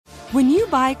When you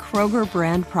buy Kroger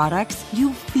brand products,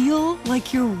 you feel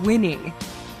like you're winning.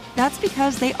 That's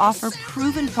because they offer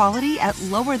proven quality at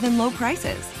lower than low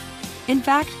prices. In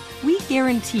fact, we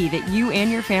guarantee that you and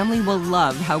your family will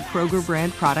love how Kroger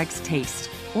brand products taste,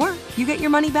 or you get your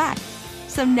money back.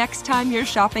 So next time you're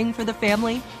shopping for the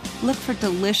family, look for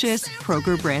delicious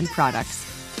Kroger brand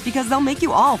products, because they'll make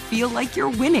you all feel like you're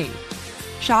winning.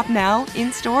 Shop now,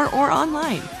 in-store, or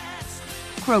online.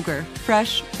 Kroger,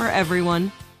 fresh for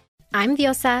everyone. I'm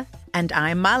Diosa. And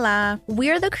I'm Mala.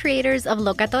 We're the creators of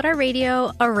Locatora Radio,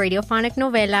 a radiophonic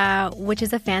novela, which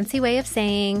is a fancy way of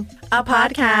saying a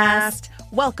podcast.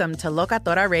 Welcome to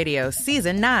Locatora Radio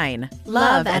Season 9.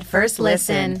 Love at First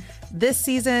Listen. This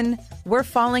season, we're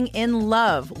falling in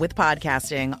love with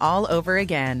podcasting all over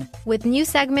again. With new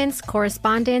segments,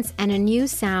 correspondence, and a new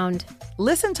sound.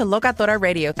 Listen to Locatora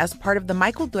Radio as part of the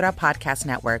My Cultura Podcast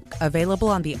Network. Available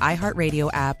on the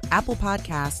iHeartRadio app, Apple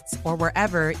Podcasts, or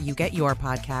wherever you get your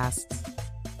podcasts.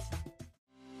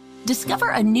 Discover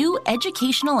a new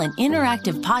educational and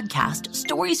interactive podcast,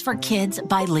 Stories for Kids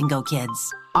by Lingo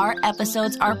Kids. Our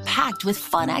episodes are packed with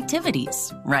fun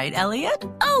activities. Right, Elliot?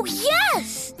 Oh,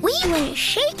 yes! We went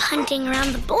shape hunting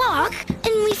around the block,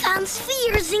 and we found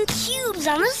spheres and cubes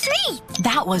on the street.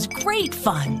 That was great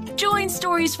fun. Join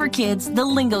Stories for Kids, the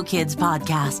Lingo Kids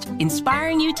podcast,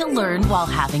 inspiring you to learn while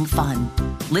having fun.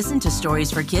 Listen to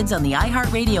Stories for Kids on the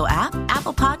iHeartRadio app,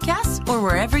 Apple Podcasts, or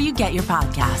wherever you get your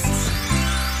podcasts.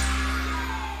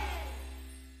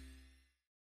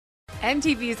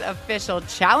 MTV's official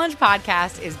Challenge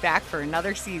podcast is back for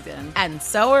another season. And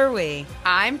so are we.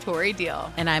 I'm Tori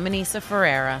Deal. And I'm Anissa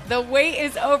Ferreira. The wait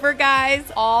is over,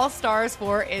 guys. All Stars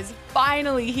 4 is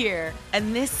finally here.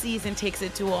 And this season takes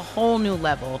it to a whole new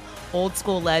level. Old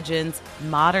school legends,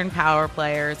 modern power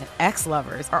players, and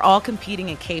ex-lovers are all competing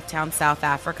in Cape Town, South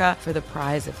Africa for the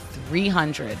prize of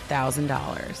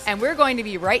 $300,000. And we're going to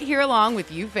be right here along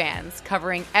with you fans,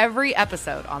 covering every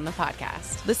episode on the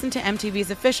podcast. Listen to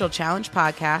MTV's official Challenge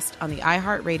podcast on the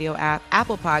iHeartRadio app,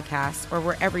 Apple Podcasts, or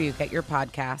wherever you get your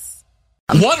podcasts.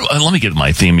 Let me get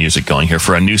my theme music going here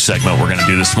for a new segment we're going to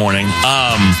do this morning.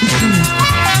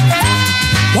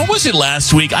 What was it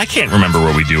last week? I can't remember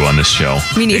what we do on this show.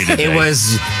 Me neither. It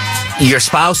was your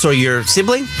spouse or your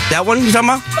sibling? That one you're talking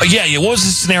about? Yeah. What was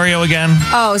the scenario again?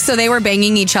 Oh, so they were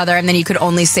banging each other and then you could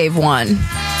only save one.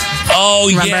 Oh,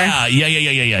 remember?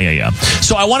 Yeah.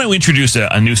 So I want to introduce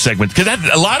a new segment, because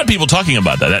a lot of people talking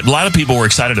about that. A lot of people were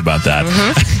excited about that.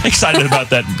 Mm-hmm. Excited about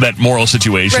that moral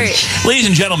situation. Right. Ladies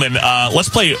and gentlemen, let's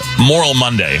play Moral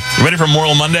Monday. You ready for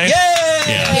Moral Monday?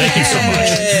 Yeah, thank you so much.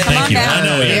 Thank you. I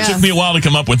know it took me a while to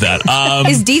come up with that.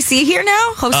 Is DC here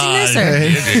now hosting this?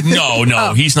 Or?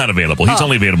 No, he's not available. He's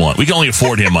only available. We can only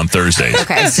afford him on Thursdays.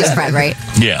 Okay, it's just Fred, right?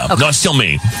 Yeah. Okay. No, it's still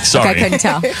me. Sorry. Okay, I couldn't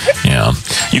tell. Yeah.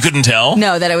 You couldn't tell?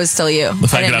 No, that it was still you. The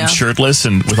fact that I'm shirtless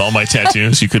and with all my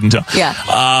tattoos, you couldn't tell? Yeah.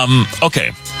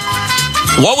 Okay.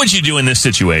 What would you do in this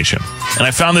situation? And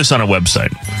I found this on a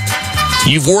website.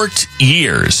 You've worked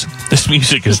years. This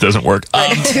music doesn't work.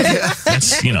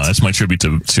 That's my tribute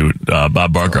to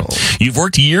Bob Barker. You've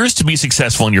worked years to be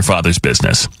successful in your father's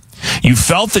business. You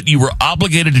felt that you were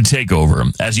obligated to take over,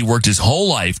 as he worked his whole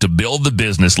life to build the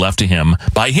business left to him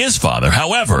by his father.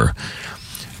 However,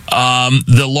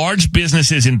 the large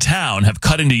businesses in town have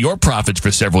cut into your profits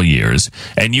for several years,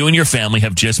 and you and your family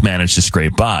have just managed to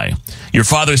scrape by. Your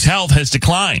father's health has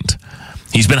declined.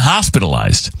 He's been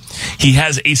hospitalized. He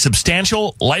has a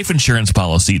substantial life insurance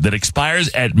policy that expires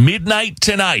at midnight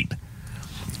tonight.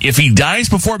 If he dies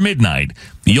before midnight,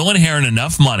 you'll inherit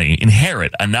enough money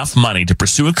to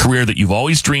pursue a career that you've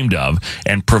always dreamed of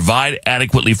and provide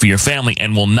adequately for your family,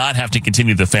 and will not have to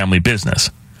continue the family business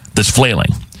that's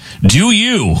flailing. Do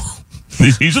you?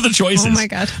 These are the choices. Oh, my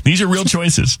God. These are real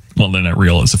choices. Well, they're not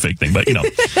real. It's a fake thing. But,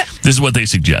 this is what they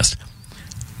suggest.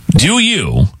 Do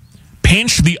you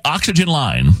pinch the oxygen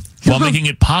line while making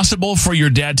it possible for your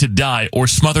dad to die, or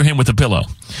smother him with a pillow?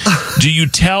 Do you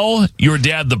tell your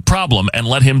dad the problem and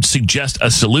let him suggest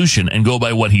a solution and go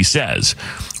by what he says?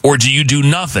 Or do you do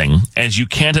nothing, as you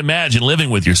can't imagine living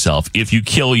with yourself if you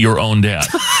kill your own dad?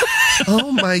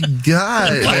 Oh, my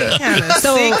God. What kind of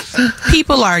sick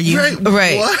people are you?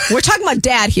 Right. We're talking about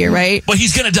dad here, right? But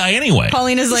he's going to die anyway.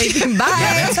 Paulina's like,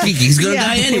 bye. He's going to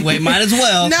die anyway. Might as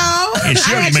well. No. And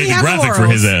she already made the graphic for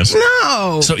his ass.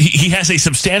 No. So he has a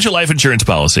substantial life insurance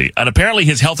policy, and apparently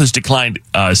his health has declined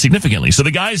significantly. So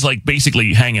the guy's like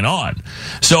basically hanging on.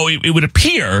 So it would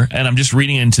appear, and I'm just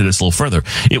reading into this a little further,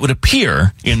 it would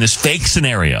appear in this fake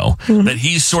scenario that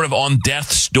he's sort of on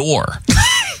death's door.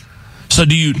 So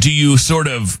do you sort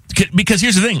of, because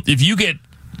here's the thing, if you get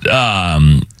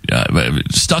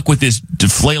stuck with this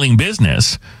flailing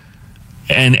business,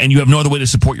 and you have no other way to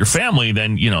support your family,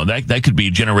 then, that could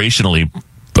be generationally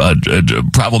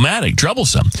problematic,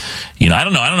 troublesome. I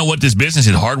don't know what this business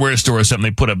is, a hardware store or something.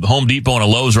 They put a Home Depot and a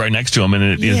Lowe's right next to them, and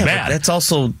it is bad. But that's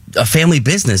also a family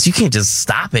business. You can't just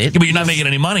stop it. Yeah, but you're not making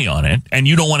any money on it, and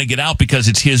you don't want to get out because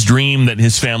it's his dream that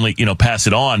his family, pass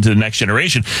it on to the next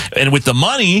generation. And with the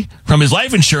money from his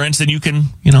life insurance, then you can,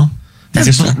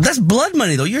 That's blood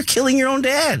money, though. You're killing your own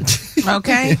dad.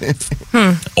 Okay.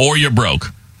 Or you're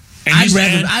broke.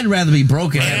 And I'd rather be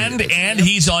broke. And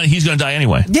he's going to die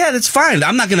anyway. Yeah, that's fine.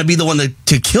 I'm not going to be the one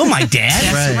to kill my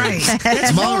dad. Right.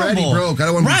 That's I'm already broke. I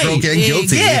don't want to be broke and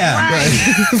guilty. Yeah.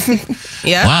 Right.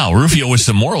 Yeah. Wow, Rufio with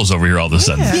some morals over here all of a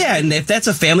sudden. Yeah, and if that's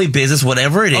a family business,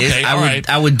 whatever it is,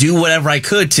 I would do whatever I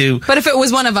could to. But if it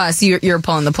was one of us, you're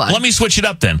pulling the plug. Let me switch it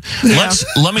up then.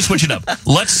 Let me switch it up.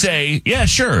 Let's say, yeah,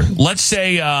 sure. Let's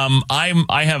say I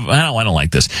don't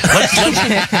like this.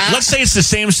 Let's say it's the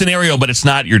same scenario, but it's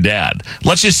not your dad.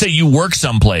 Let's just say you work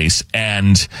someplace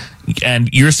and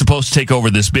you're supposed to take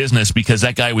over this business because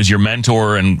that guy was your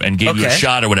mentor and gave you a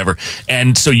shot or whatever.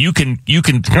 And so you can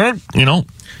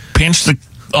pinch the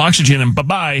oxygen and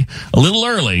bye-bye a little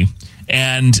early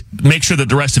and make sure that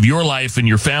the rest of your life and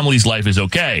your family's life is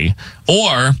okay.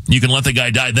 Or you can let the guy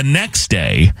die the next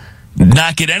day,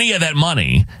 not get any of that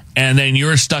money, and then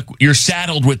you're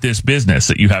saddled with this business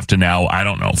that you have to now,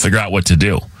 figure out what to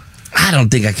do. I don't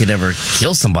think I could ever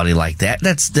kill somebody like that.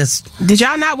 That's Did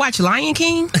y'all not watch Lion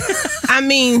King? I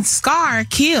mean, Scar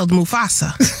killed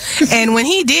Mufasa. And when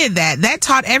he did that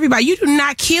taught everybody, you do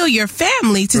not kill your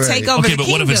family to take over the kingdom. Okay, but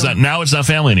what if it's not, now it's not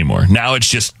family anymore? Now it's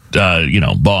just,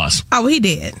 boss. Oh, well, he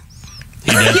did.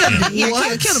 He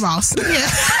did? Kill the boss. Yeah.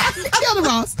 Kill the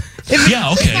boss.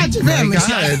 Yeah, okay. Not your family.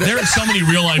 There are so many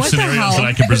real life scenarios that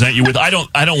I can present you with. I don't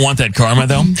want that karma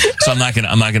though. So I'm not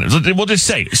gonna we'll just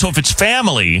say, so if it's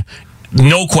family,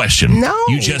 no question. No.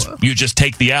 You just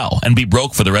take the L and be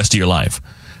broke for the rest of your life.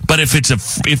 But if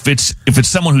it's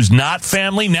someone who's not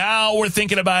family, now we're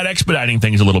thinking about expediting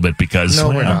things a little bit because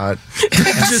we're not.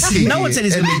 No one said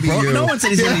he's going to be broke. No one said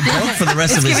he's going to be broke for the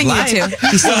rest of his life.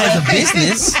 He still has a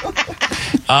business.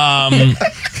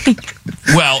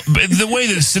 Well, the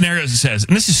way the scenario says,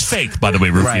 and this is fake, by the way,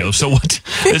 Rufio. Right. So what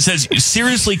it says,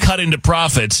 seriously cut into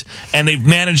profits, and they've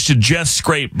managed to just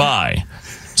scrape by.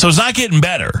 So it's not getting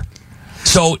better.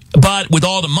 So, but with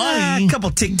all the money, a couple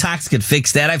TikToks could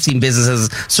fix that. I've seen businesses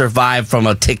survive from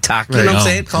a TikTok. You know what I'm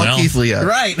saying? Call Keith Leah.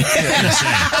 Right.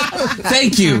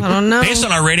 Thank you. I don't know. Based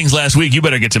on our ratings last week, you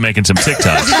better get to making some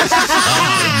TikToks.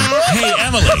 Hey,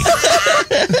 Emily.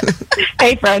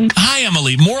 Hey, friend. Hi,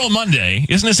 Emily. Moral Monday.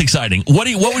 Isn't this exciting? What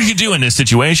would you do in this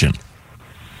situation?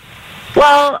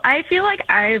 Well, I feel like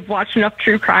I've watched enough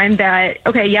true crime that,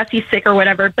 okay, yes, he's sick or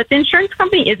whatever, but the insurance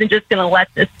company isn't just going to let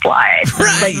this slide.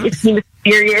 Right. Like, if he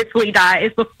mysteriously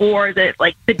dies before the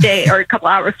day or a couple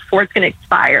hours before it's going to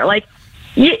expire,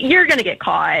 you're going to get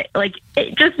caught.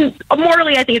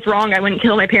 Morally, I think it's wrong. I wouldn't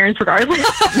kill my parents regardless.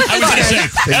 I was going to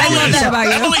say, I love that about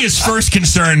you. Emily is first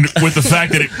concerned with the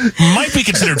fact that it might be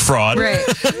considered fraud. Right.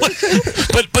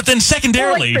 But then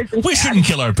secondarily, we shouldn't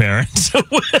kill our parents.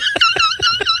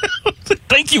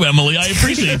 Thank you, Emily. I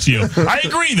appreciate you. I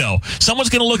agree, though. Someone's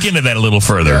going to look into that a little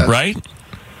further, right?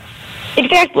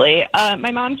 Exactly.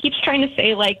 My mom keeps trying to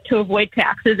say, to avoid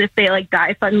taxes if they,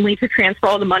 die suddenly, to transfer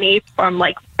all the money from,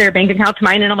 their bank account to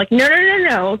mine. And I'm like,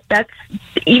 no. That's,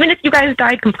 even if you guys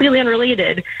died completely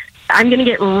unrelated, I'm going to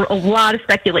get a lot of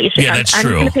speculation. Yeah, that's I'm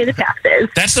true. going to pay the taxes.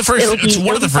 That's the first. It's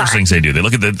one of the first things they do. They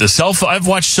look at the cell phone. I've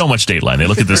watched so much Dateline. They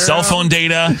look at the cell phone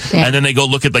data, and then they go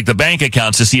look at the bank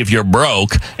accounts to see if you're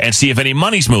broke and see if any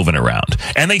money's moving around.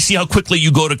 And they see how quickly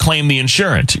you go to claim the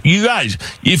insurance. You guys,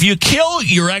 if you kill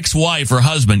your ex-wife or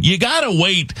husband, you got to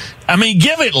wait. I mean,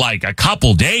 give it a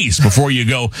couple days before you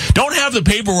go. Don't have the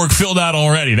paperwork filled out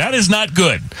already. That is not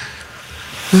good.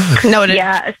 No,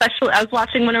 yeah, especially I was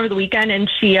watching one over the weekend,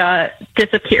 and she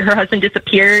disappeared. Her husband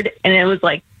disappeared, and it was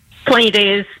 20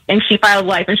 days, and she filed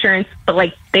life insurance, but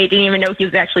they didn't even know he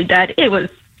was actually dead. It was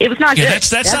not good.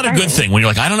 That's not a good thing when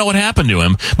you're I don't know what happened to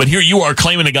him, but here you are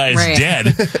claiming a guy is dead.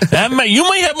 You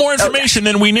may have more information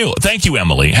than we knew. Thank you,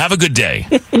 Emily. Have a good day.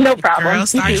 No problem. Girl,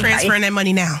 start transferring that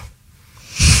money now.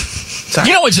 Sorry.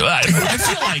 You know what? I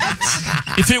feel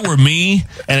like if it were me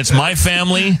and it's my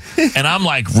family and I'm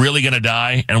really going to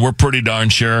die and we're pretty darn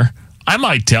sure, I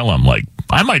might tell them,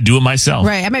 I might do it myself.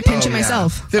 Right. I might pinch it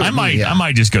myself. I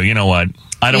might just go, you know what?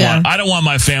 I don't want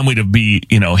my family to be,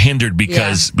 hindered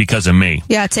because of me.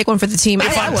 Yeah, take one for the team.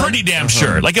 If I'm pretty damn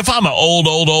sure. If I'm an old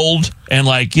and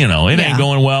it ain't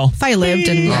going well. If I lived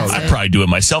I'd probably do it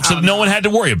myself so that no one had to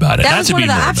worry about it. That was one of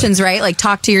the options, right?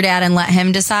 Talk to your dad and let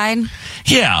him decide.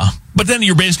 Yeah. But then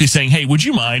you're basically saying, hey, would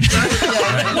you mind?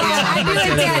 I'd be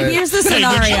like, Dad, here's the Hey,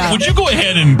 scenario. would you go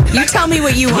ahead and... You tell me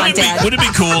what you want, Dad. Would it be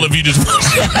cool if you just...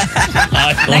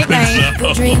 Night-night.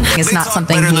 It's not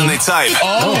something better he than they type.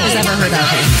 has ever heard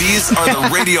of. These are the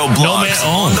radio blogs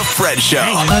on the Fred Show.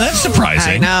 That's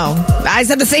surprising. I know. I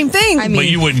said the same thing. But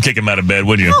you wouldn't kick him out of bed,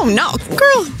 would you? Oh, no.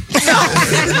 Girl.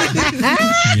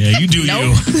 Yeah, you do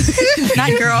you.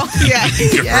 Not girl. Yeah.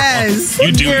 Girl. Yes.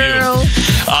 You do Girl. you.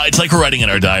 It's like we're writing in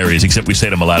our diaries, except we say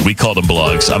them aloud. We call them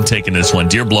blogs. I'm taking this one.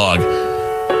 Dear blog,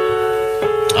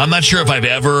 I'm not sure if I've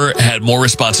ever had more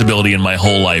responsibility in my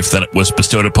whole life than it was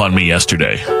bestowed upon me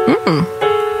yesterday.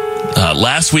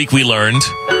 Last week we learned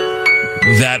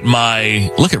that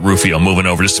look at Rufio moving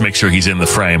over just to make sure he's in the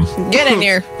frame. Get in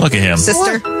here. Look at him.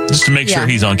 Sister. Just to make sure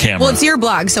he's on camera. Well, it's your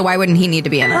blog, so why wouldn't he need to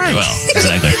be in it? Well,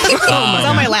 exactly. It's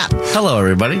on my lap. Hello,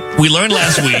 everybody. We learned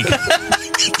last week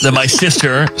that my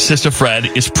Sister Fred,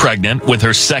 is pregnant with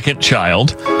her second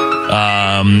child.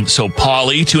 So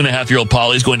Polly, 2.5-year-old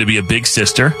Polly, is going to be a big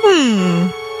sister.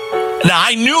 Now,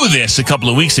 I knew this a couple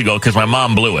of weeks ago because my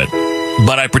mom blew it,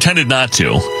 but I pretended not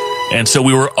to. And so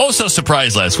we were so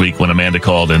surprised last week when Amanda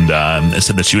called and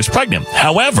said that she was pregnant.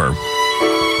 However,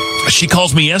 she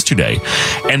calls me yesterday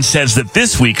and says that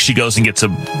this week she goes and gets a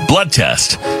blood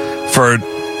test for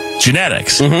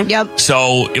genetics. Yep.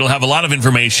 So it'll have a lot of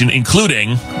information,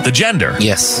 including the gender.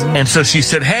 Yes. And so she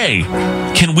said, hey,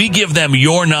 can we give them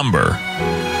your number?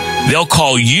 They'll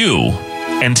call you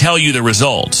and tell you the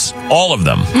results, all of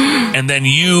them. And then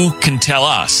you can tell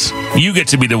us. You get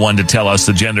to be the one to tell us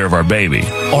the gender of our baby.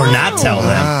 Or not tell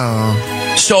them.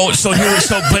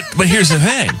 But here's the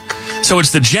thing. So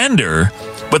it's the gender,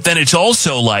 but then it's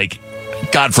also like,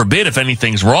 God forbid if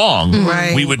anything's wrong,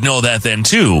 we would know that then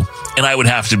too. And I would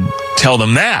have to tell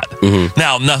them that.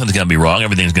 Now, nothing's going to be wrong.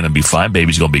 Everything's going to be fine.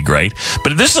 Baby's going to be great.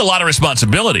 But this is a lot of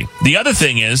responsibility. The other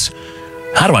thing is,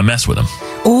 how do I mess with them?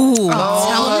 Ooh.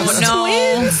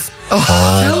 Twins. Oh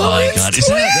my God.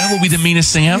 Isn't that would be the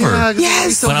meanest thing ever? Yeah,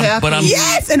 yes. So happy.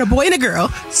 Yes, and a boy and a girl.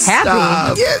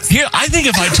 Happy. Yes. Here, I think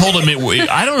if I told them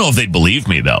I don't know if they'd believe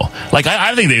me though. Like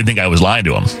I think they'd think I was lying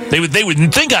to them. They would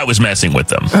think I was messing with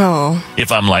them. Oh.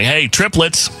 If I'm like, hey,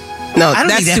 triplets. No, I don't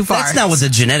that's think too far. That's not what the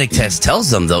genetic test tells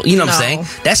them, though. You know what I'm saying?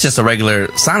 That's just a regular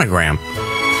sonogram.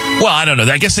 Well, I don't know.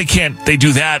 I guess they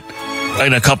do that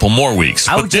in a couple more weeks.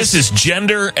 But this is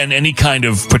gender and any kind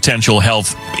of potential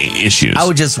health issues. I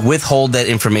would just withhold that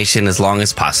information as long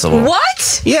as possible.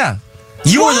 What? Yeah.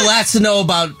 You were the last to know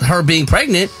about her being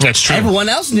pregnant. That's true. Everyone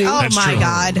else knew. Oh, That's my true.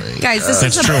 God. Guys, this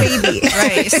is a true. baby.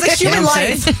 Right. It's like human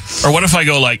life. Or what if I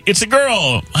go like, it's a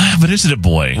girl, but is it a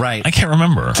boy? Right. I can't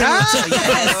remember. Yes.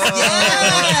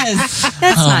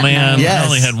 That's not man, Yes. I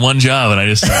only had one job, and I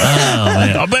just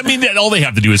man. I mean, all they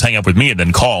have to do is hang up with me and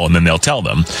then call, and then they'll tell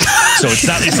them. So it's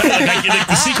not like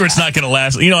the secret's not going to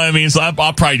last. You know what I mean? So I'll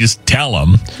probably just tell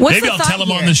them. What's Maybe the I'll thought tell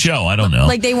them on here? the show. I don't know.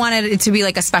 Like they wanted it to be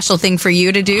like a special thing for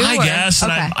you to do? I or? guess.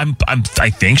 Okay. And I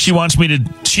think she wants me to.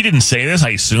 She didn't say this. I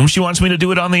assume she wants me to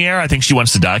do it on the air. I think she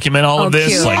wants to document all of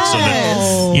this, cute. like so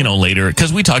that later,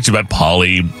 because we talked about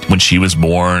Polly when she was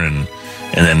born, and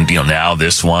then now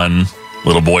this one.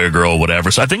 Little boy or girl,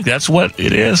 whatever. So I think that's what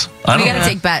it is. I We don't got to know.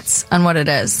 take bets on what it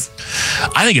is.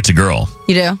 I think it's a girl.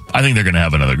 You do? I think they're going to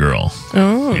have another girl.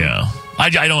 Oh. Yeah.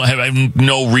 I have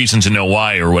no reason to know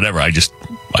why or whatever. I just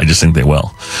think they will.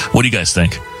 What do you guys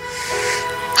think?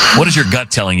 What is your gut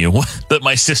telling you that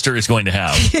my sister is going to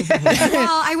have?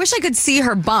 Well, I wish I could see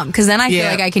her bump because then I feel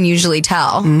like I can usually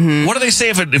tell. What do they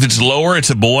say if it's lower, it's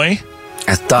a boy?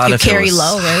 I thought You if carry it was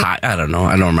low, right? high, I don't know.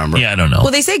 I don't remember. Yeah, I don't know.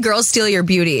 Well, they say girls steal your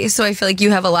beauty, so I feel like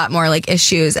you have a lot more like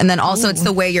issues, and then also it's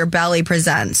the way your belly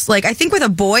presents. Like I think with a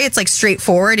boy, it's like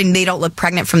straightforward, and they don't look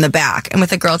pregnant from the back, and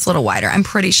with a girl, it's a little wider. I'm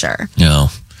pretty sure. No.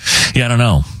 Yeah, I don't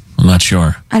know. I'm not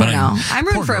sure. I don't know. I'm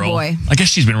rooting poor for a girl. boy. I guess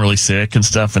she's been really sick and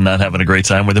stuff, and not having a great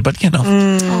time with it. But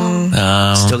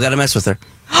Still got to mess with her.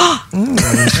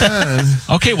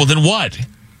 Okay, well then what?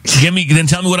 Then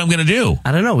tell me what I'm going to do.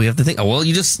 I don't know. We have to think. Oh, well,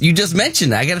 you just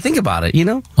mentioned it. I got to think about it. We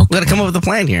got to come up with a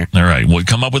plan here. All right, well,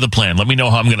 come up with a plan. Let me know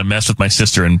how I'm going to mess with my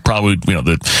sister and probably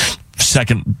the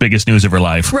second biggest news of her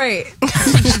life. Right.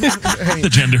 The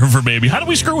gender of her baby. How do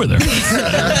we screw with her?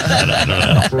 I don't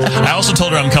know. I also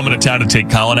told her I'm coming to town to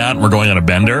take Colin out, and we're going on a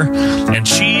bender. And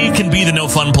she can be the no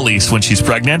fun police when she's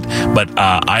pregnant, but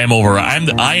I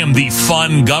am the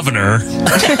fun governor,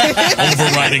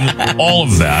 overriding all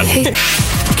of that.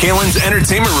 Kaylin's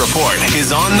entertainment report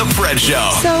is on the Fred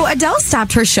Show. So Adele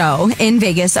stopped her show in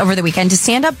Vegas over the weekend to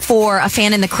stand up for a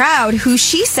fan in the crowd who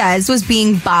she says was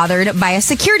being bothered by a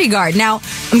security guard. Now,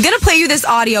 I'm going to play you this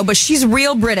audio, but she's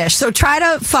real British, so try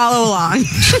to follow along. You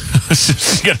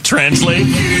got to translate.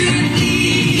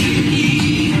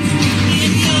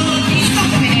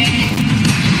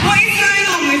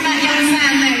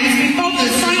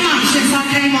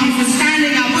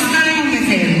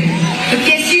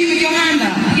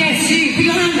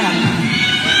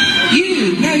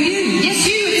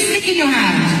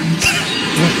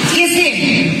 is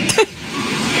here.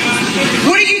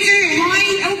 What are you doing? Why are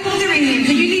you all bothering him?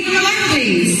 Can you leave him alone,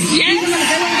 please? Yes.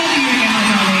 They won't bother you again, my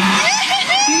darling.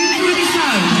 Do you enjoy the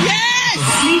show? Yes.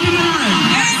 Leave him alone.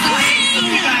 Yes,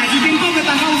 please. Guys, you've been bothered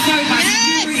the whole show by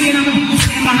security and other people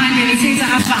sitting behind you. It seems to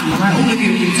have fun, right? All of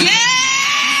you. Yes.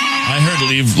 I heard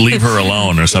leave her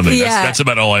alone or something. Yeah. That's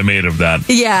about all I made of that.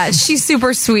 Yeah, she's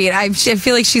super sweet. I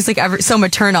feel like she's like so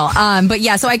maternal. But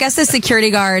yeah, so I guess the security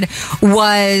guard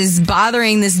was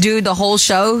bothering this dude the whole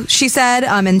show, she said,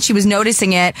 and she was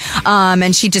noticing it.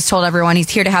 And she just told everyone he's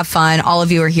here to have fun. All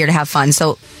of you are here to have fun.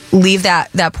 So leave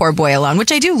that poor boy alone,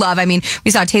 which I do love. I mean,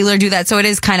 we saw Taylor do that, so it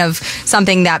is kind of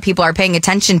something that people are paying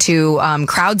attention to,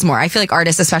 crowds more. I feel like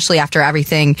artists, especially after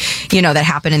everything, that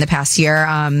happened in the past year,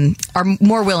 are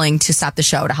more willing to stop the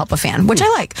show to help a fan, which I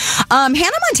like. Hannah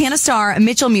Montana star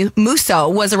Mitchell Musso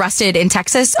was arrested in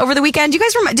Texas over the weekend.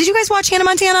 Did you guys watch Hannah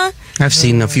Montana? I've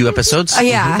seen a few episodes.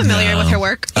 Yeah. I'm familiar with her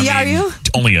work. Are you?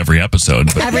 Only every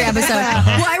episode. But. Every episode.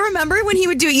 Well, I remember when he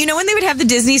would do it. When they would have the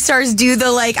Disney stars do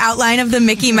the outline of the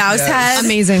Mickey Mouse head?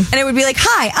 Amazing. And it would be like,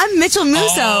 hi, I'm Mitchell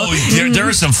Musso. Oh, there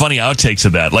are some funny outtakes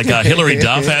of that. Like Hillary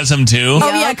Duff has him too.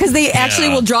 Oh, yeah, because they actually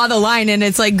will draw the line, and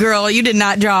it's like, girl, you did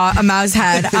not draw a mouse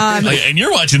head. And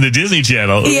you're watching the Disney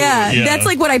Channel. Yeah, that's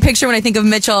like what I picture when I think of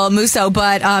Mitchell Musso.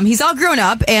 But he's all grown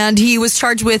up, and he was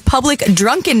charged with public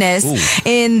drunkenness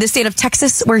in the state of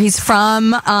Texas, where he's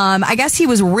from. I guess he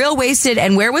was real wasted.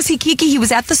 And where was he, Kiki? He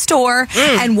was at the store.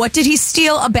 And what did he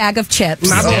steal? A bag of chips.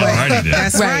 My boy. Right, he did.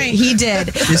 That's right. He did.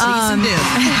 Just eat some dip.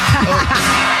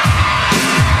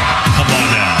 Come on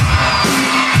now.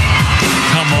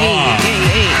 Come on.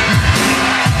 Hey.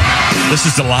 This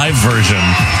is the live version.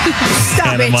 Stop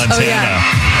Hannah it. Montana. Oh, yeah.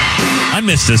 I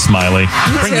miss this Smiley.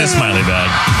 Bring this Smiley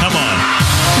back. Come on.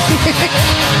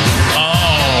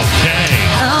 Okay.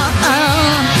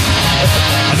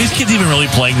 Are these kids even really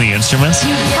playing the instruments?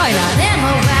 Why not?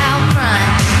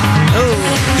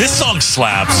 This song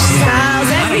slaps.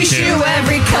 Styles, every I don't care. shoe,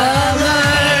 every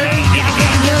color.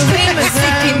 Famous,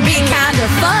 it can be kind of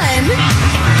fun.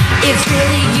 It's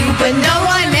really you, but no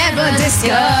one ever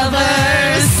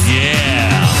discovers.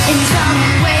 Yeah. In some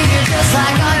way, you're just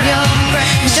like on your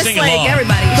friends. Sing along.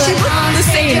 Everybody. She was the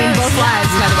same in both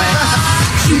lives, by the way.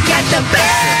 You get the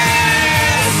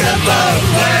best of both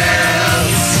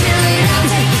worlds.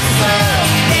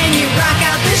 Then you rock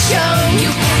out the show. You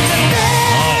get the best.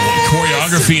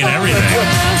 Choreography and everything.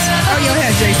 Throw your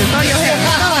head, Jason. Throw your head.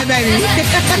 Come on, baby. You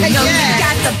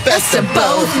got the best of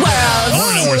both worlds. I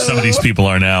want to know where some of these people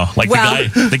are now. Like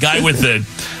the guy with the,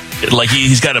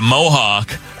 he's got a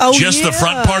mohawk. Oh, just the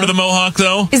front part of the mohawk,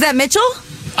 though. Is that Mitchell?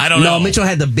 I don't know. No, Mitchell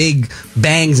had the big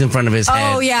bangs in front of his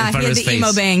head. Oh, yeah. in front He of had his the face.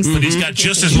 emo bangs. But he's got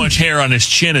just as much hair on his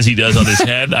chin as he does on his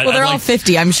head. Well, they're all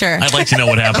 50, I'm sure. I'd like to know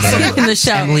what happened to him. In the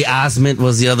show. Emily Osment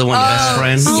was the other one, best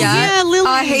friend. Yeah,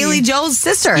 Lily. Haley Joel's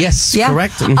sister. Yes,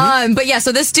 correct. But yeah,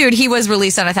 so this dude, he was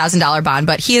released on a $1,000 bond,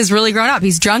 but he has really grown up.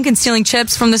 He's drunk and stealing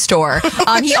chips from the store.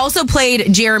 He also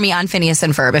played Jeremy on Phineas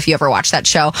and Ferb, if you ever watched that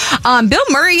show. Bill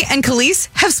Murray and Khalees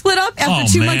have split up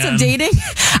after 2 months of dating.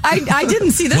 I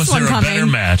didn't see this one coming. Was there a better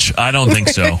match? I don't think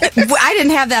so. I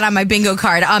didn't have that on my bingo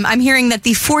card. I'm hearing that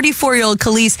the 44-year-old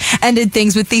Khalees ended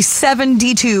things with the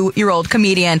 72-year-old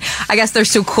comedian. I guess they're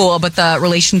so cool, but the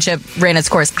relationship ran its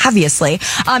course, obviously.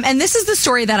 And this is the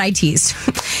story that I teased.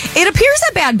 It appears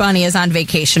that Bad Bunny is on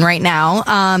vacation right now,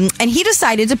 and he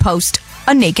decided to post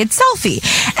a naked selfie.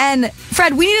 And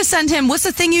Fred, we need to send him, what's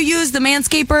the thing you use, the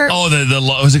Manscaper? Oh,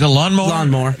 was it a lawnmower?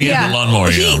 Lawnmower. Yeah, the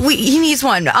lawnmower, He needs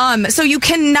one. So you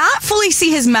cannot fully see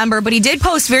his member, but he did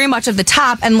post very much of the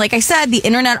top. And like I said, the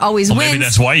internet always wins. Maybe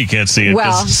that's why you can't see it.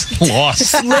 Well, it's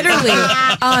lost. Literally.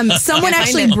 Someone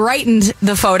actually brightened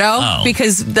the photo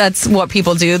because that's what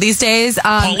people do these days.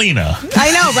 Paulina.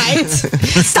 I know, right?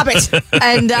 Stop it.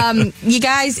 And you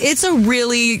guys, it's a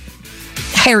really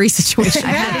hairy situation.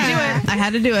 I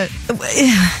had to do it.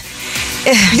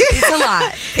 It's a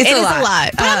lot. It's a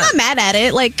lot. But I'm not mad at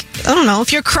it. Like, I don't know.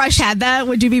 If your crush had that,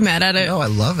 would you be mad at it? No, I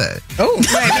love it. Oh,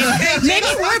 maybe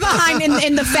we're behind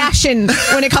in the fashion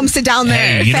when it comes to down there.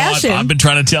 Hey, you fashion. know what? I've been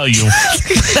trying to tell you.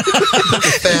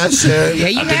 Fashion.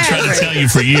 Yeah, I've been trying to tell you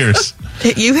for years.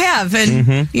 You have,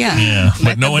 and yeah,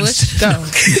 but no one's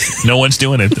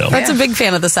doing it though. That's a big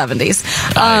fan of the 70s.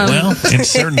 Well, in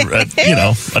certain,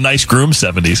 a nice groom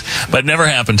 70s, but it never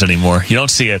happens anymore. You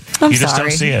don't see it. I'm you just sorry.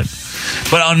 don't see it.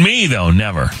 But on me though,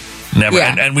 never.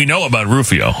 Yeah. And we know about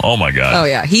Rufio. Oh my God. Oh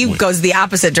yeah, he goes the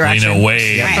opposite direction.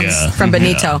 Way from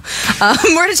Benito.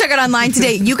 More to check out online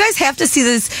today. You guys have to see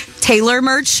this Taylor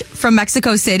merch from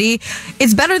Mexico City.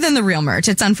 It's better than the real merch.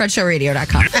 It's on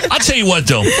FredShowRadio.com. I'll tell you what,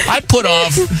 though. I put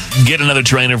off get another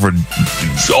trainer for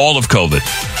all of COVID.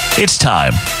 It's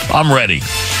time. I'm ready.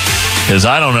 Because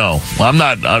I don't know. I'm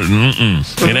not.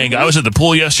 It ain't. I was at the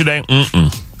pool yesterday.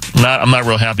 I'm not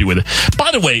real happy with it.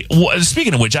 By the way,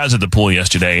 speaking of which, I was at the pool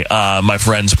yesterday. My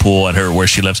friend's pool at where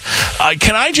she lives.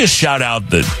 Can I just shout out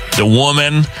the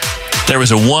woman? There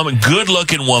was a woman,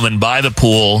 good-looking woman by the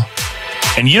pool.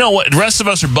 And you know what? The rest of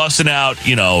us are busting out,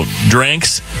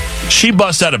 drinks. She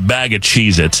busts out a bag of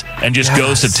Cheez-Its and just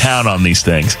goes to town on these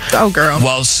things. Oh, girl.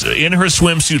 While in her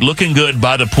swimsuit, looking good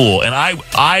by the pool. And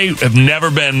I have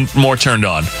never been more turned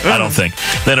on, I don't think,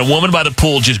 than a woman by the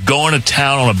pool just going to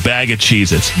town on a bag of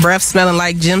Cheez-Its. Breath smelling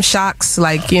like Gym Shocks,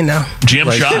 Gym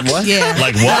Shocks? What? Yeah.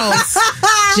 Like what?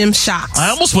 Gym Shocks. I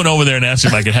almost went over there and asked her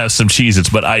if I could have some Cheez-Its,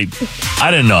 but I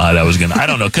didn't know how that was going to. I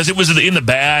don't know, because it was in the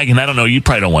bag, and I don't know, you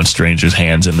probably don't want strangers'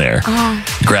 hands in there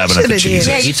grabbing up the Cheez-Its.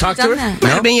 Yeah, you talked to her? Might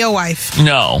have been your wife.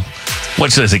 No.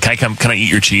 What's this? Can I eat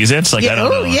your Cheez-Its? I don't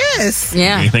know. Oh, yes.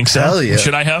 Yeah. You think so? Hell yeah.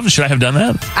 Should I have done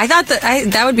that? I thought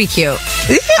that would be cute.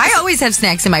 I always have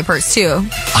snacks in my purse, too.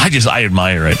 I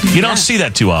admire it. You don't see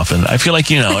that too often. I feel like,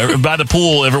 by the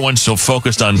pool, everyone's so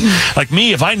focused on, like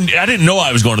me, if I didn't know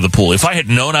I was going to the pool. If I had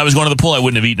known I was going to the pool, I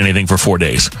wouldn't have eaten anything for 4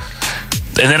 days.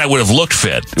 And then I would have looked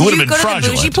fit. It would have been fraudulent.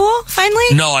 Did you go to the bougie pool,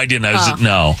 finally? No, I didn't.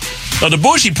 No. No, the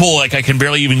bougie pool, I can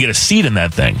barely even get a seat in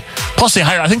that thing. Plus,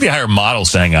 I think they hire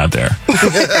models to hang out there.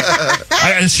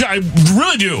 I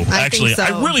really do, actually. So.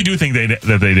 I really do think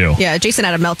that they do. Yeah, Jason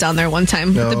had a meltdown there one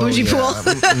time at the bougie pool.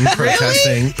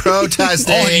 Protesting.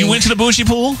 Protesting. Oh, you went to the bougie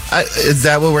pool? Is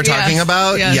that what we're talking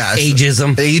about? Yes.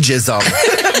 Ageism. Oh,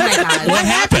 my God. What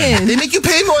happened? They make you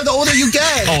pay more the older you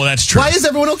get. Oh, that's true. Why is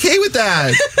everyone okay with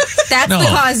that? That's the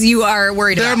cause you are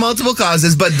worried about. There are multiple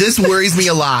causes, but this worries me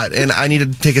a lot, and I need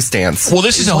to take a stance. Well,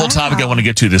 this is a whole topic I want to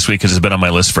get to this week because it's been on my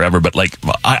list forever. But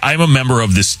I'm a member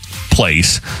of this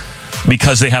place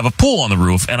because they have a pool on the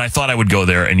roof, and I thought I would go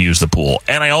there and use the pool.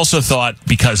 And I also thought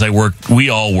because we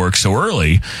all work so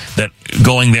early that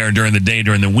going there during the day,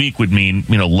 during the week would mean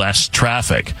less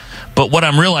traffic. But what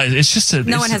I'm realizing, it's just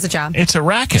no one has a job. It's a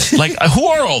racket. Who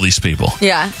are all these people?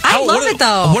 Yeah, I love it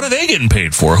though. What are they getting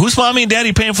paid for? Who's mommy and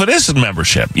daddy paying for this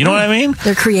membership? You know what I mean?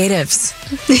 They're creatives.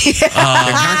 They're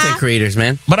content creators,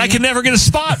 man. But I can never get a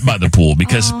spot by the pool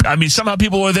because somehow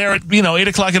people are there at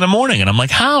 8:00 in the morning, and I'm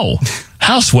like, how?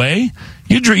 How, Sway?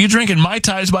 You drinking Mai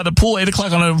Tais by the pool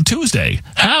 8:00 on a Tuesday?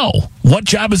 How? What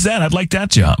job is that? I'd like that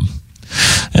job.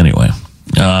 Anyway.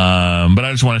 But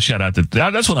I just want to shout out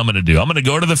that's what I'm going to do. I'm going to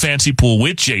go to the fancy pool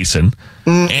with Jason,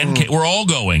 and we're all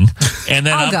going. And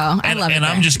then I'll go. I love it. And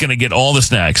I'm just going to get all the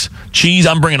snacks. Cheese.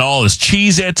 I'm bringing all this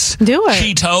Cheez-Its. Do it.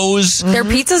 Cheetos. Their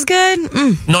pizza's good.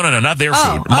 No, not their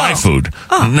food. My food.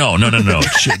 No.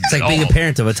 It's like being a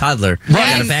parent of a toddler.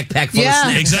 Right. Got a backpack full of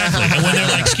snacks. Exactly. And when they're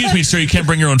like, "Excuse me, sir, you can't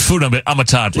bring your own food," I'm a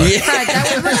toddler. Yeah.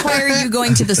 That would require you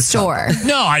going to the store.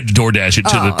 No, I'd DoorDash it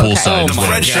to the poolside. The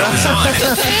Fred Show is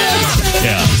on.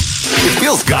 Yeah. It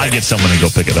feels good. I get someone to go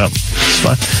pick it up. It's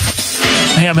fun.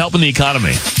 Hey, I'm helping the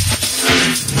economy.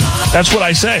 That's what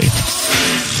I say.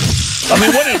 I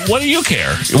mean, what do you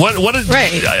care?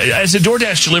 Right. As a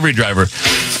DoorDash delivery driver,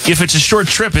 if it's a short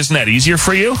trip, isn't that easier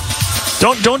for you?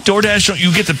 Don't DoorDash.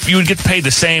 You would get paid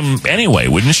the same anyway,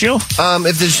 wouldn't you?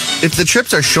 If the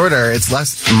trips are shorter, it's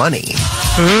less money.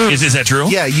 Is that true?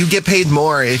 Yeah, you get paid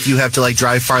more if you have to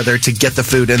drive farther to get the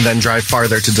food and then drive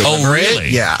farther to deliver Oh, really?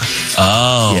 it. Yeah.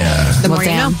 Oh. Yeah. The more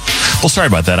you know. Well, sorry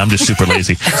about that. I'm just super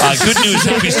lazy. Good news,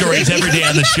 happy stories every day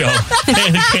on the show.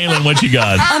 And Kaylin, what you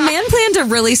got? A man planned a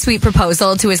really sweet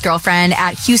proposal to his girlfriend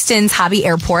at Houston's Hobby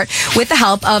Airport with the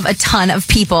help of a ton of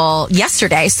people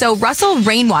yesterday. So Russell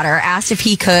Rainwater asked if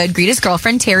he could greet his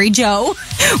girlfriend, Terry Jo,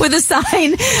 with a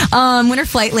sign when her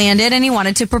flight landed, and he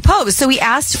wanted to propose. So he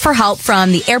asked for help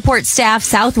from the airport staff,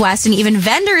 Southwest, and even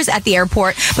vendors at the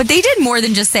airport. But they did more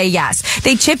than just say yes.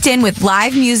 They chipped in with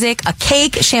live music, a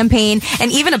cake, champagne,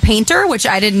 and even a painter, which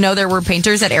I didn't know there were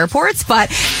painters at airports. But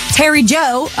Terry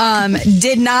Jo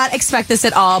did not expect this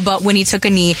at all. But when he took a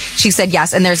knee, she said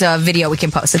yes. And there's a video we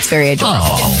can post. It's very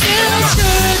adorable.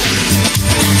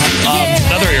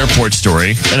 Another airport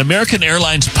story. An American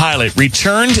Airlines pilot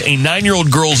returned a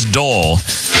 9-year-old girl's doll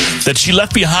that she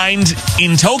left behind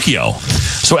in Tokyo.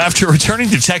 So after returning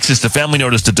to Texas, the family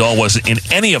noticed the doll wasn't in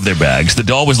any of their bags. The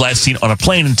doll was last seen on a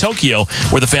plane in Tokyo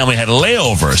where the family had a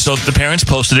layover. So the parents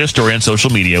posted their story on social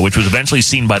media, which was eventually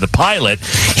seen by the pilot.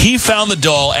 He found the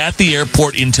doll at the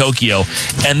airport in Tokyo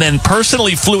and then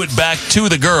personally flew it back to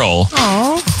the girl.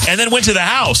 Aww. And then went to the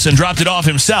house and dropped it off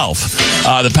himself.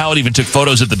 The pilot even took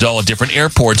photos of the doll at different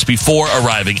airports before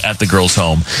arriving at the girl's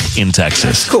home in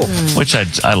Texas. Cool. Which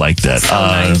I like that. So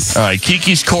nice. All right,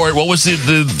 Kiki's Court. What was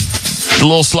the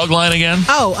little slug line again?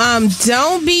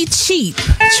 Don't be cheap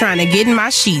trying to get in my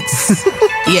sheets.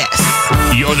 Yes.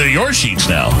 They're your sheets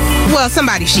now. Well,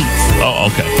 somebody's sheets. Oh,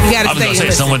 okay. You gotta I was going to say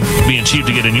listen. someone being cheap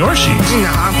to get in your sheets. No,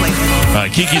 I'm playing. All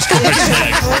right, Kiki's Court next.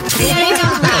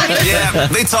 Yeah,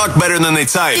 they talk better than they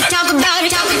type.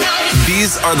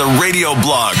 These are the radio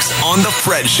blogs on The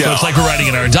Fred Show. So it's like we're writing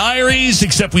in our diaries,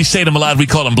 except we say them aloud. We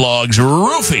call them blogs.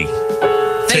 Roofie,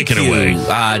 take it away.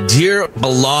 Dear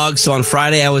blog, so on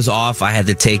Friday I was off. I had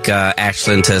to take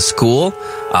Ashlyn to school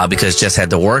because Jess had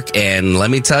to work. And let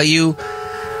me tell you,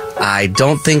 I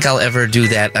don't think I'll ever do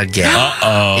that again.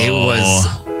 Uh-oh. It was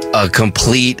a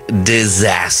complete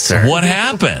disaster. What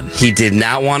happened? He did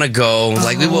not want to go.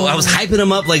 Like I was hyping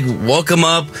him up, like woke him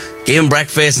up, gave him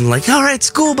breakfast, and like, all right,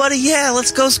 school, buddy, yeah,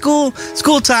 let's go school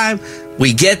time.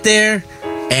 We get there,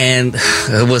 and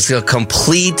it was a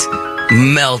complete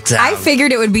meltdown. I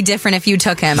figured it would be different if you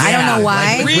took him. I don't know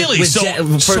why. Like, really?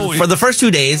 For the first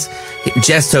 2 days,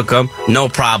 Jess took him, no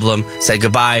problem, said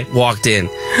goodbye, walked in.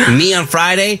 Me on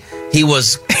Friday, he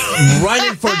was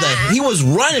running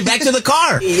back to the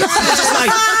car. He was just like,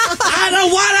 I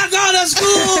don't want to go to school.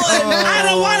 I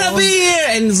don't want to be here.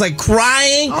 And it's like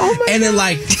crying. And then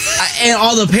like, and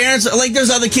all the parents, like there's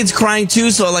other kids crying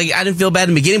too. So like, I didn't feel bad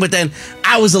in the beginning, but then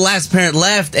I was the last parent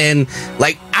left. And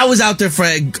like, I was out there for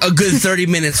a good 30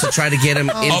 minutes to try to get him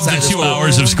inside of the 2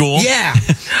 hours of school. Yeah.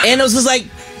 And it was just like,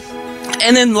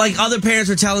 and then like other parents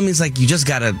were telling me, it's like, you just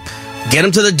got to get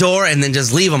him to the door and then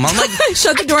just leave him. I'm like,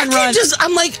 shut the door and run.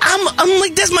 I'm like,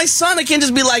 that's my son. I can't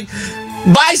just be like,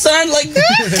 bye, son. Like,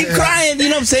 keep crying. You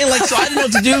know what I'm saying? Like, so I didn't know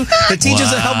what to do. The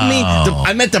teachers are helping me.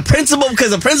 I met the principal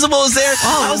because the principal was there.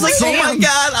 I was like, oh my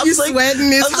God. I was like,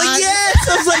 yes.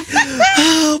 I was like,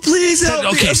 oh, please help me.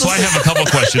 Okay, so I have a couple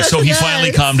questions. So he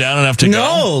finally calmed down enough to go?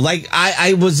 No, like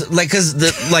I was like, because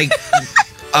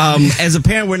as a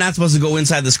parent, we're not supposed to go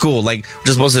inside the school. Like, we're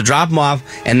just supposed to drop them off,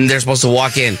 and they're supposed to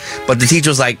walk in. But the teacher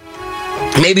was like,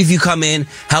 maybe if you come in,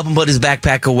 help him put his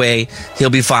backpack away, he'll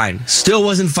be fine. Still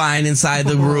wasn't fine inside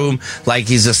the room. Like,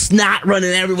 he's just snot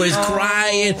running everywhere. He's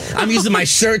crying. I'm using my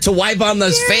shirt to wipe on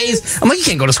his face. I'm like, you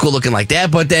can't go to school looking like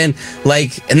that. But then,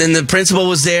 like, and then the principal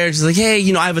was there. She's like, hey,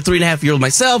 I have a 3.5-year-old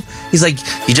myself. He's like,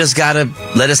 you just gotta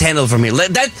let us handle it from here.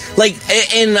 And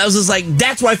I was just like,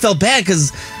 that's why I felt bad,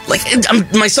 because like,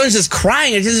 my son's just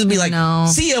crying. It just be like,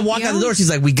 see ya, walk out the door. She's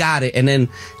like, we got it. And then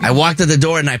I walked out the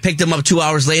door and I picked him up 2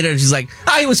 hours later, and she's like,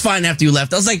 he was fine after you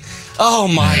left. I was like, oh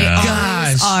my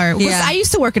gosh. I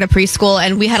used to work at a preschool,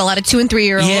 and we had a lot of 2 and 3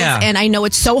 year olds. Yeah. And I know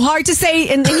it's so hard to say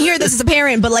and hear this as a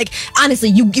parent, but like, honestly,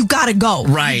 you gotta go.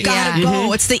 Right. You gotta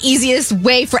go. It's the easiest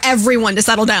way for everyone to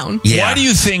settle down. Yeah. Why do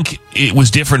you think it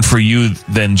was different for you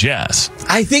than Jess?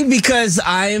 I think because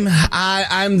I'm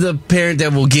the parent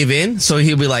that will give in, so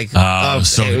he'll be like, he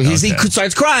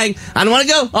starts crying. I don't want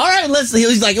to go. All right,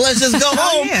 he's like, let's just go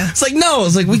home. It's like, no,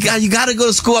 it's like, you got to go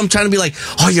to school. I'm trying to be like,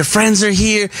 oh, your friends are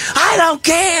here. I don't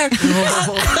care.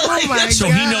 So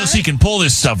he knows he can pull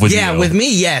this stuff with you. Yeah, with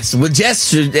me, yes. With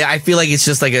Jess, I feel like it's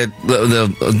just like he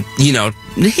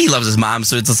loves his mom,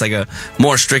 so it's just like a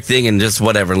more strict thing and just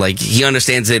whatever. Like, he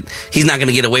understands it. He's not going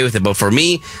to get away with it. But for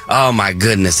me, oh my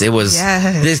goodness, it was,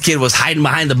 this kid was hiding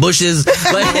behind the bushes.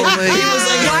 Like, he was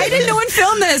like, why did no one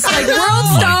film this? Like, world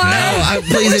star.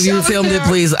 Please, if you filmed it,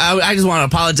 please. I just want to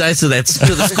apologize to the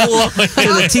school,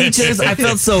 to the teachers. I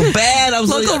felt so bad. I was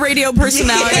local radio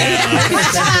personality.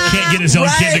 Can't get his own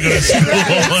kid to go to school.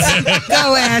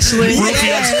 Go, Ashley.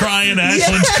 Rufio's crying.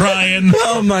 Ashlyn's crying.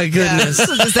 Oh my goodness.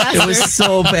 It was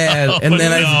so bad. And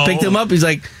then I picked him up. He's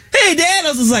like, hey, Dad. I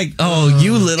was just like, oh,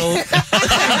 you little.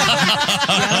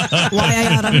 Why I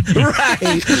got him. Right.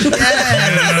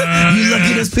 Yeah. You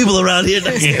luckiest people around here.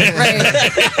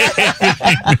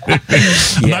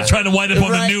 I'm not trying to wind up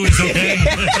on the news, okay?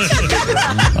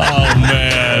 Oh,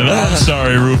 man. I'm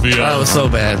sorry, Rufio. That was so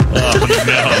bad. Oh,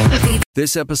 no.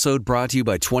 This episode brought to you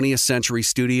by 20th Century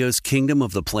Studios' Kingdom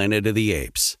of the Planet of the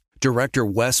Apes. Director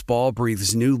Wes Ball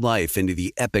breathes new life into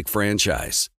the epic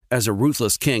franchise. As a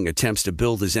ruthless king attempts to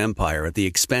build his empire at the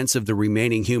expense of the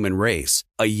remaining human race,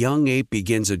 a young ape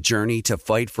begins a journey to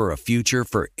fight for a future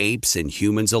for apes and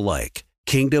humans alike.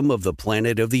 Kingdom of the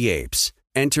Planet of the Apes.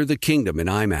 Enter the kingdom in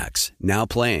IMAX, now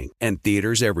playing, and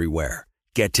theaters everywhere.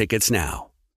 Get tickets now.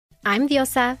 I'm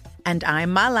Diosa. And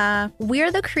I'm Mala.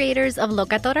 We're the creators of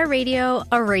Locatora Radio,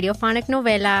 a radiophonic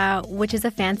novela, which is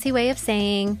a fancy way of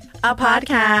saying a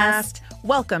podcast.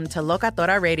 Welcome to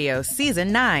Locatora Radio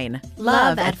Season 9.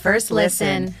 Love at First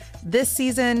Listen. This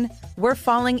season, we're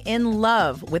falling in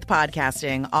love with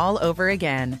podcasting all over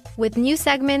again. With new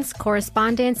segments,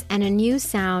 correspondence, and a new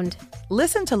sound.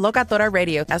 Listen to Locatora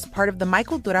Radio as part of the My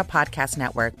Cultura Podcast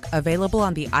Network. Available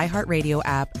on the iHeartRadio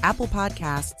app, Apple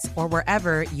Podcasts, or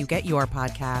wherever you get your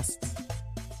podcasts.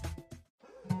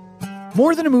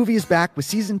 More Than a Movie is back with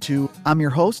Season 2. I'm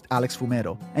your host, Alex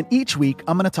Fumero. And each week,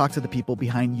 I'm going to talk to the people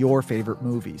behind your favorite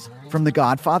movies. From The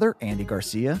Godfather, Andy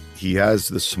Garcia. He has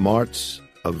the smarts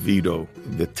of Vito,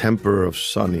 the temper of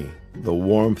Sonny, the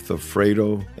warmth of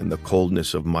Fredo, and the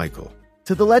coldness of Michael.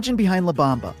 To the legend behind La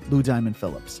Bamba, Lou Diamond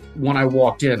Phillips. When I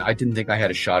walked in, I didn't think I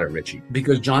had a shot at Richie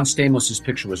because John Stamos'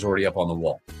 picture was already up on the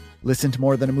wall. Listen to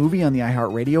More Than a Movie on the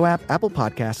iHeartRadio app, Apple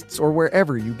Podcasts, or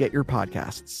wherever you get your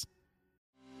podcasts.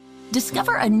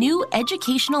 Discover a new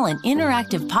educational and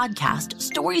interactive podcast,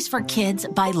 Stories for Kids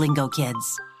by Lingo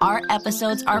Kids. Our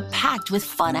episodes are packed with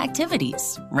fun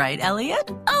activities. Right, Elliot?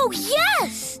 Oh,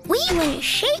 yes! We went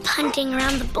shape hunting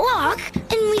around the block,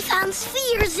 and we found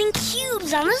spheres and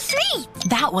cubes on the street.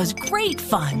 That was great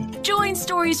fun. Join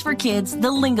Stories for Kids, the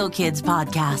Lingo Kids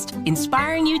podcast,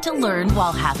 inspiring you to learn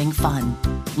while having fun.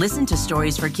 Listen to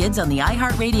Stories for Kids on the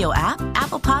iHeartRadio app,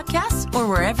 Apple Podcasts, or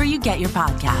wherever you get your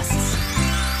podcasts.